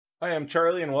Hi, I'm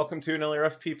Charlie, and welcome to another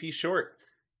FPP short.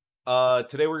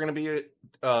 Today we're going to be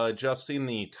adjusting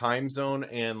the time zone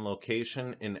and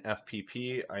location in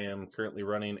FPP. I am currently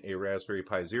running a Raspberry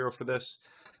Pi Zero for this.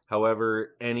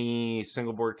 However, any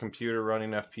single board computer running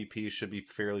FPP should be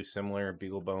fairly similar.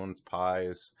 BeagleBones,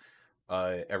 Pis,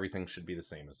 everything should be the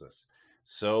same as this.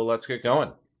 So let's get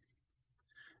going.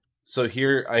 So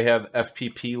here I have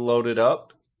FPP loaded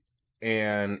up,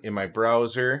 and in my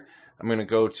browser, I'm going to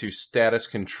go to Status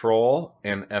Control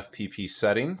and FPP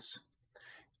Settings.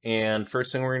 And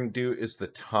first thing we're going to do is the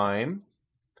time.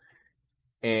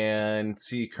 And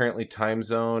see, currently time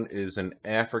zone is in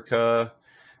Africa.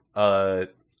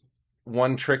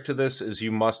 One trick to this is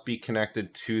you must be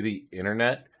connected to the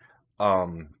internet.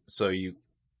 So you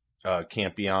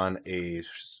can't be on a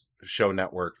show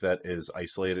network that is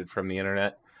isolated from the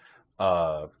internet.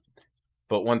 But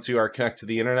once you are connected to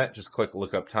the internet, just click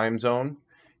look up time zone.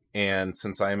 And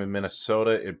since I am in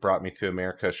Minnesota, it brought me to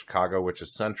America, Chicago, which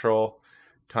is Central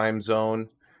time zone.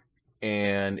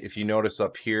 And if you notice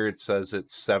up here, it says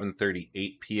it's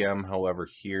 7:38 p.m. However,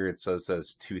 here it says that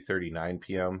it's 2:39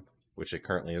 p.m., which it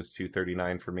currently is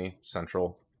 2:39 for me,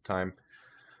 Central time.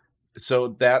 So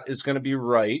that is going to be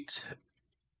right.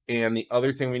 And the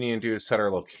other thing we need to do is set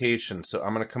our location. So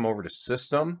I'm going to come over to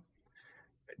System,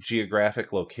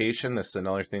 Geographic Location. This is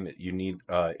another thing that you need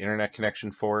internet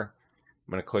connection for.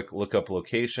 I'm going to click Look Up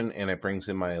Location, and it brings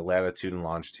in my latitude and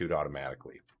longitude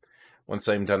automatically. Once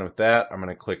I'm done with that, I'm going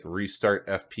to click Restart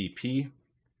FPP.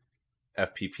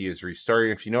 FPP is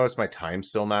restarting. If you notice my time's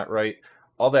still not right,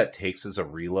 all that takes is a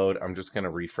reload. I'm just going to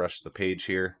refresh the page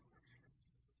here.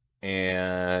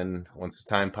 And once the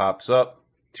time pops up,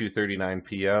 2:39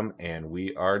 p.m., and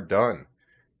we are done.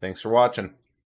 Thanks for watching.